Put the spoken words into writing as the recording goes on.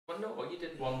Well, no, you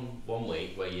did one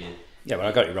week where you... Yeah, but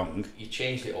I got it wrong. You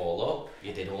changed it all up.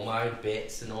 You did all my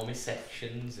bits and all my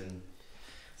sections, and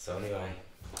so anyway.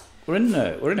 We're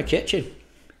in a kitchen.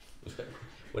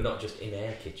 We're not just in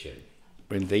our kitchen.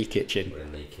 We're in the kitchen. We're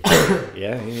in the kitchen.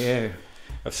 Yeah.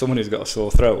 Of someone who's got a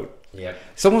sore throat. Yeah.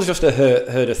 Someone's just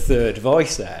heard a third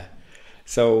voice there,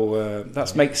 so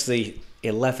that makes the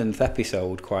 11th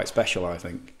episode quite special, I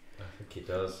think. I think it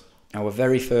does. Our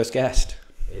very first guest.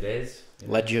 It is.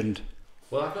 Legend.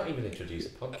 Well, I've not even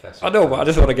introduced the podcast. I know, but I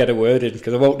just want to get a word in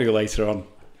because I won't do later on.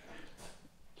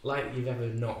 Like you've ever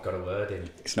not got a word in.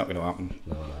 It's not going to happen.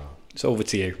 No. It's over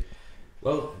to you.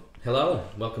 Well, hello.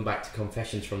 Welcome back to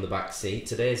Confessions from the Back Seat.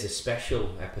 Today is a special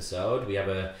episode. We have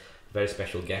a very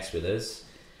special guest with us.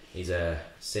 He's a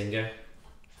singer,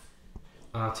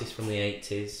 artist from the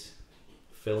 80s,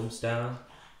 film star.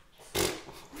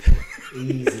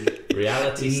 Easy.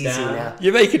 Reality star. Now.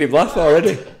 You're making him laugh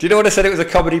already. Do you know when I said it was a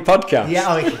comedy podcast?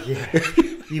 Yeah,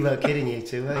 you weren't kidding, you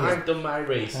two, were you? I've done my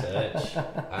research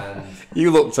and...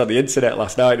 You looked on the internet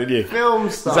last night, didn't you? Film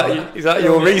star. Is that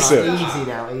your research?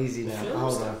 Easy now.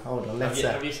 Hold on. Let's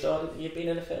Have you started? You've been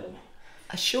in a film?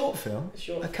 a short film.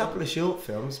 A couple of short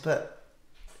films, but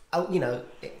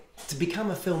to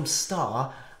become a film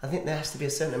star, I think there has to be a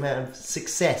certain amount of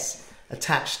success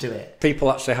attached to it.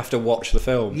 People actually have to watch the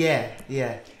film. Yeah.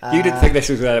 You didn't think this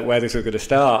was where this was going to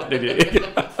start, did you?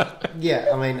 Yeah,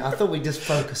 I mean, I thought we'd just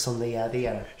focus on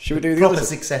the Should we do the proper other?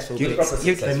 successful You- bits,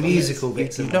 you- the musical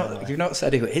bits. You've not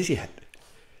said who it is yet.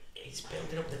 It's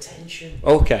building up the tension.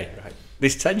 Okay, right.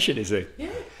 This tension is it?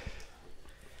 Yeah.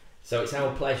 So it's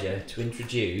our pleasure to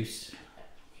introduce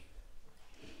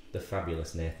the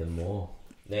fabulous Nathan Moore.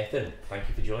 Nathan, thank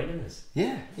you for joining us.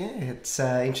 Yeah, it's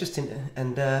interesting,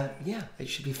 and it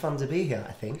should be fun to be here,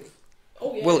 I think.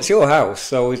 Oh, yeah. Well, it's your house,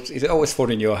 so it's always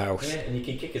fun in your house. Yeah, and you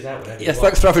can kick us out whenever Yes, you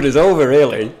want. thanks for having us over,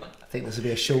 really. I think this will be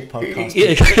a short podcast.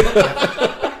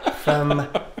 Yeah. From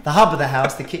the hub of the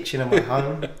house, the kitchen of my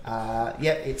home.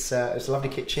 It's a lovely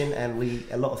kitchen, and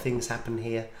a lot of things happen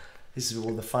here. This is where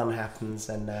all the fun happens,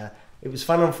 and it was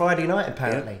fun on Friday night,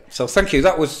 apparently. Yeah. So thank you.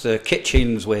 That was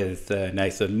Kitchens with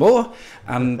Nathan Moore,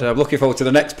 and I'm looking forward to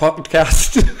the next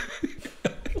podcast.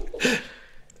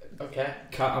 Okay,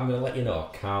 I'm going to let you know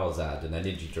Carl's had an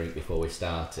energy drink before we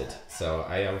started, so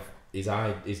I have his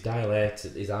eyes are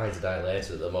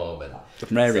dilated at the moment.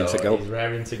 Raring to go. He's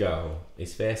raring to go.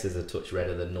 His face is a touch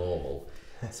redder than normal,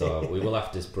 so we will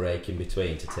have to break in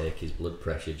between to take his blood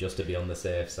pressure just to be on the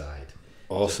safe side.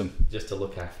 Awesome. Just to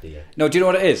look after you. No, do you know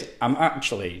what it is? I'm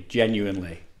actually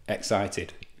genuinely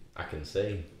excited I can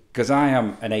see. because I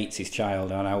am an 80s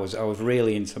child, and I was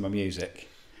really into my music.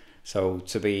 So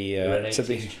to be You're an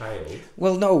 80s child.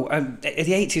 well, no, the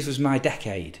 80s was my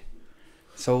decade.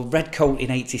 So Redcoat in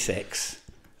 86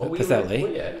 at Pathelli. Were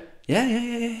you?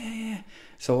 Yeah.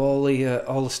 So all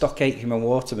the Stock Aitken and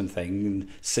Waterman thing, and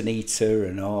Sunita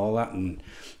and all that, and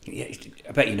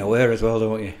I bet you know her as well,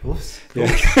 don't you? Of course.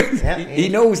 Yeah. Yeah. He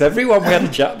knows everyone. We had a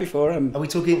chat before. Are we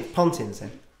talking Pontins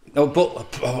then? No,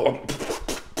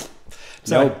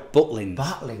 Sorry. no, Butlins.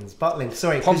 Butlins.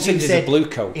 Sorry, 'cause Pontins you is said a blue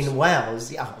coat. in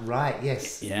Wales. Yeah, right.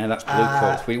 Yes. Yeah, that's blue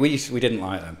coats. We didn't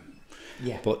like them.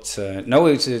 Yeah. But no,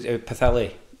 it was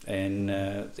Pathelli in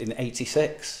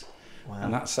 '86, Wow.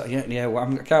 and that's yeah. Well,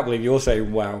 I can't believe you're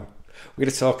saying wow. We're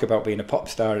going to talk about being a pop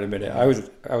star in a minute. I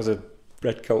was a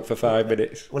red coat for 5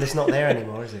 minutes. Well, it's not there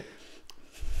anymore, is it?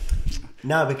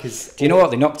 No, because Do you know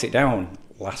what? They knocked it down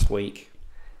last week.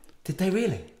 did they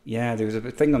really? Yeah, there was a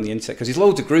thing on the internet because there's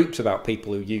loads of groups about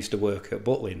people who used to work at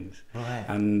Butlins, Right.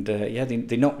 and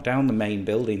they knocked down the main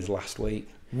buildings last week.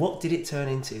 What did it turn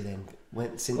into then?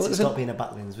 Since Well, it it stopped was being a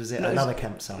Butlins, was it No, another It's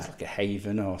campsite? like a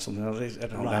haven or something. I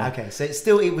don't know. Right. Okay.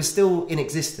 So it was still in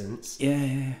existence.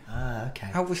 Yeah. Ah. Okay.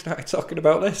 How have we started talking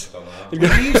about this? Well,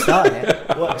 you started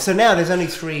it. Well, so now there's only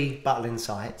 3 Butlin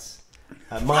sites.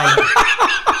 Mine,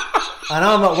 and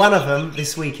I'm at one of them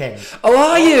this weekend. Oh,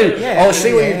 are you? Yeah, I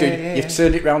see what yeah, you did. yeah. You've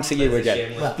turned it round to you That's a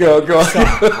again. shame. Well, Go on. Sorry,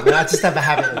 I mean, I just have a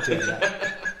habit of doing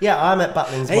that. Yeah, I'm at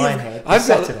Butlins Minehead this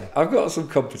Saturday. I've got some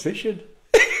competition.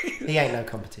 He ain't no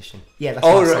competition. Yeah, that's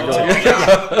Oh, what I'm right, saying. right.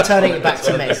 Yeah, turning it back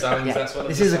to me. That's one of the Yeah. sounds, This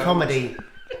that's is a one comedy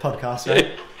podcast,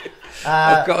 right?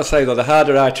 I've got to say though, the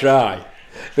harder I try,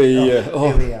 Here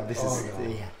we are. This is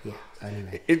yeah.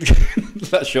 Anyway.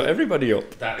 that shut everybody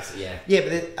up. That's yeah. Yeah,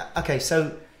 but okay.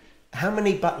 So, how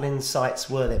many Butlin sites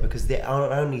were there? Because there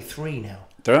are only 3 now.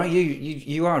 There are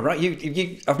you are right.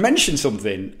 You I've mentioned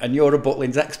something, and you're a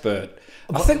Butlins expert.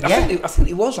 I think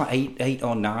it was like 8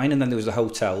 or 9, and then there was the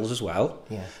hotels as well.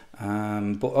 Yeah.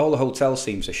 But all the hotels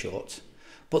seem to shut.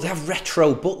 But they have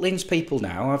retro Butlins people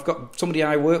now. I've got somebody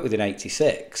I work with in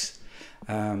 '86,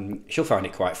 she'll find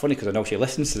it quite funny because I know she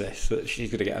listens to this, that she's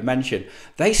going to get a mention.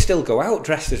 They still go out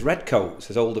dressed as redcoats,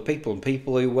 as older people, and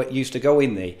people who used to go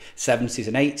in the 70s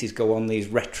and 80s go on these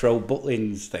retro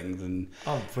butlins things. And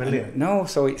oh, brilliant! No,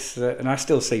 so it's and I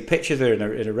still see pictures of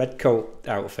her in a redcoat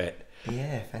outfit.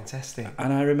 Yeah, fantastic.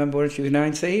 And I remember when she was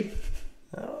 19.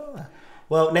 Oh.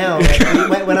 Well, now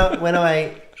when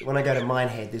I go to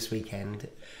Minehead this weekend,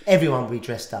 everyone will be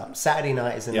dressed up. Saturday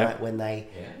night is the night when they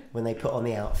put on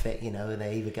the outfit. You know,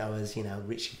 they either go as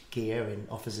Richard Gere in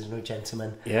Officers and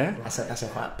Gentlemen. Yeah, that's a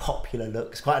quite popular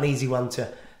look. It's quite an easy one to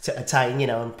attain,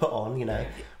 and put on.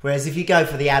 Whereas if you go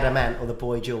for the Adam Ant or the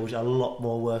Boy George, a lot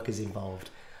more work is involved.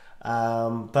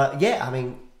 But yeah, I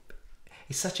mean,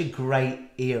 it's such a great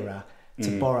era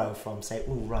to borrow from. Say,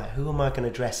 oh right, who am I going to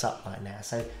dress up like now?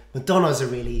 So Madonna's a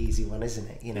really easy one, isn't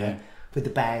it? With the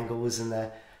bangles and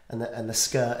the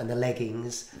skirt and the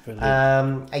leggings.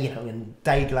 And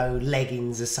day-glow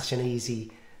leggings are such an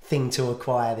easy thing to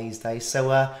acquire these days.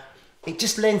 So it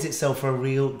just lends itself for a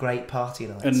real great party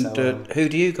night. And who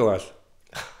do you go as?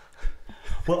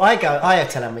 Well, I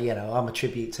tell them, I'm a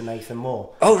tribute to Nathan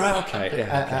Moore. Oh right, okay.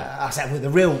 Yeah, I said, well, the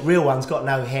real one's got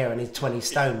no hair and he's 20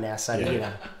 stone now, so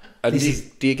And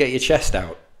do you get your chest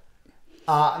out?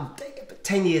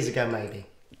 10 years ago, maybe.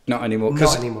 Not anymore.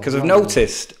 Because I've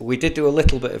noticed we did do a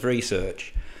little bit of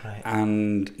research, right,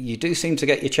 and you do seem to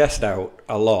get your chest out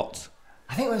a lot.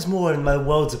 I think it was more in my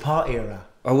Worlds Apart era.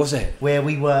 Oh, was it? Where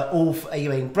we were all,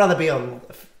 Brother Beyond,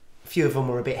 a few of them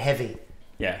were a bit heavy.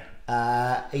 Yeah.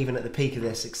 Even at the peak of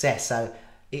their success. So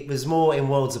it was more in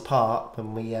Worlds Apart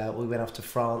when we went off to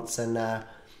France, and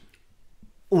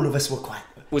all of us were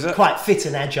quite fit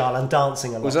and agile and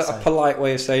dancing a lot. Was that a polite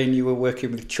way of saying you were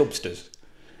working with chubsters?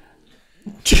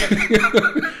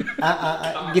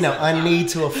 I need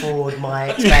to afford my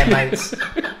ex-bandmates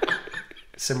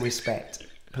some respect,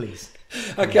 please.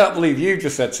 I can't believe you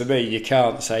just said to me you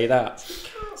can't say that. You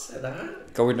can't say that.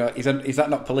 Is that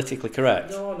not politically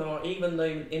correct? No. Even though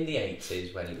in the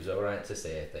 80s, when it was all right to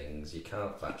say things, you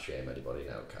can't fat shame anybody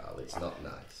now, Carl. It's not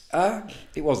nice.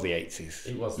 It was the 80s.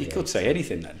 It was. You could say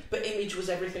anything then. But image was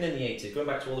everything in the 80s. Going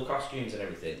back to all the costumes and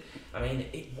everything. I mean,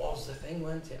 it was the thing,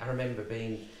 wasn't it? I remember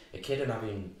being a kid and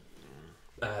having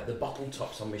the bottle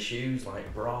tops on my shoes,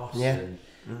 like Bros. Yeah. And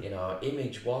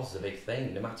image was the big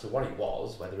thing. No matter what it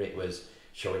was, whether it was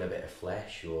showing a bit of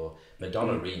flesh or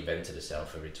Madonna reinvented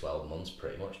herself every 12 months,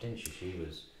 pretty much, didn't she? She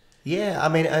was. Yeah, I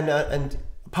mean, and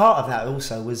part of that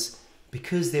also was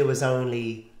because there was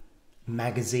only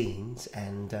magazines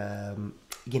and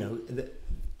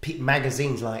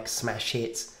magazines like Smash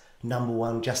Hits, Number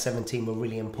One, Just 17 were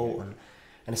really important,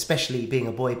 and especially being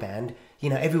a boy band,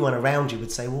 everyone around you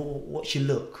would say, well, what's your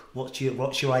look, what's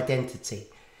your identity,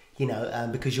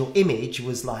 because your image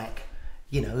was like,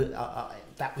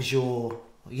 that was your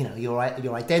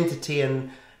identity and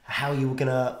how you were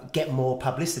gonna get more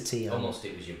publicity. Almost,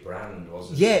 it was your brand,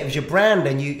 wasn't it? Yeah, it was your brand,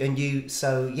 and you.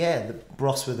 So yeah, the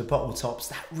Bros with the bottle tops,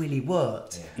 that really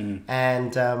worked. Yeah.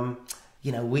 And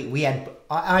we had.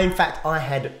 I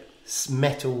had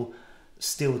metal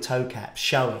steel toe caps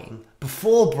showing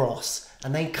before Bros,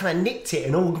 and they kind of nicked it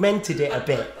and augmented it a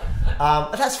bit.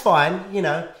 But that's fine,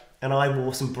 And I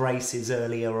wore some braces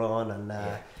earlier on, and.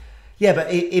 Yeah,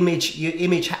 but your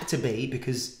image had to be,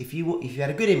 because if you had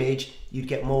a good image, you'd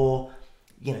get more,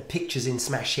 pictures in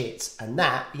Smash Hits, and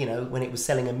that, when it was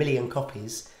selling 1 million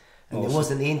copies, and awesome. There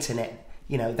wasn't the internet,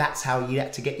 that's how you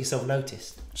had to get yourself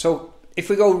noticed. So if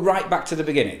we go right back to the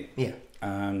beginning, yeah.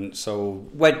 So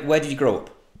where did you grow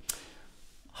up?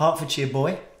 Hertfordshire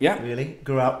boy. Yeah, really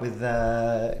grew up with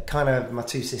kind of my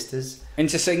two sisters.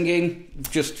 Into singing,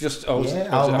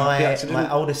 my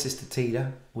older sister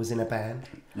Tida was in a band,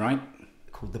 right,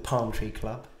 called the Palm Tree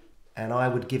Club, and I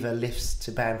would give her lifts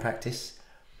to band practice.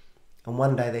 And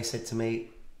one day they said to me,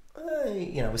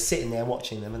 I was sitting there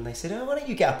watching them, and they said, "Oh, why don't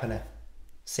you get up and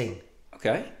sing?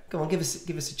 Okay, come on, give us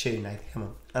a tune, Nathan. Come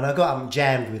on." And I got up and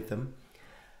jammed with them,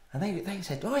 and they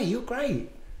said, "Oh, you're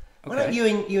great. Why don't you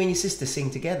and your sister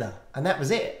sing together?" And that was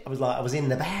it. I was in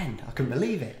the band. I couldn't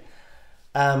believe it.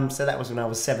 So that was when I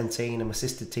was 17 and my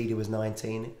sister Tida was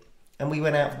 19. And we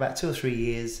went out for about 2 or 3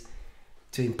 years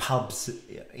doing pubs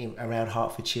around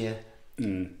Hertfordshire.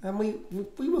 And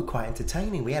we were quite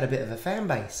entertaining. We had a bit of a fan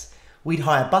base. We'd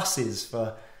hire buses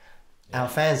for our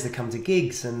fans to come to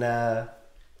gigs. And and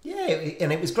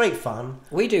it was great fun.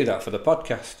 We do that for the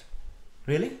podcast.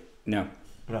 Really? No.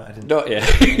 Right, I didn't. Not yet.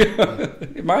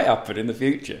 It might happen in the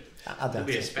future. It'll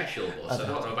be a special bus. I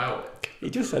don't know about it. He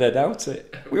just said I doubt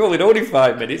it. We only known him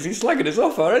 5 minutes. He's slagging us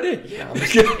off already. Yeah,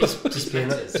 just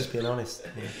being honest.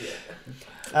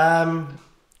 Yeah.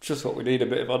 Just what we need, a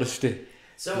bit of honesty.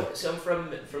 So from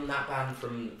that band,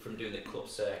 from doing the club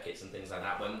circuits and things like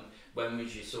that, when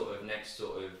was your sort of next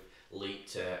sort of leap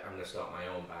to I'm going to start my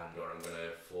own band, or I'm going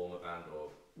to form a band, or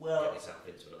get myself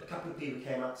into another a couple of people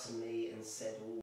came up to me and said,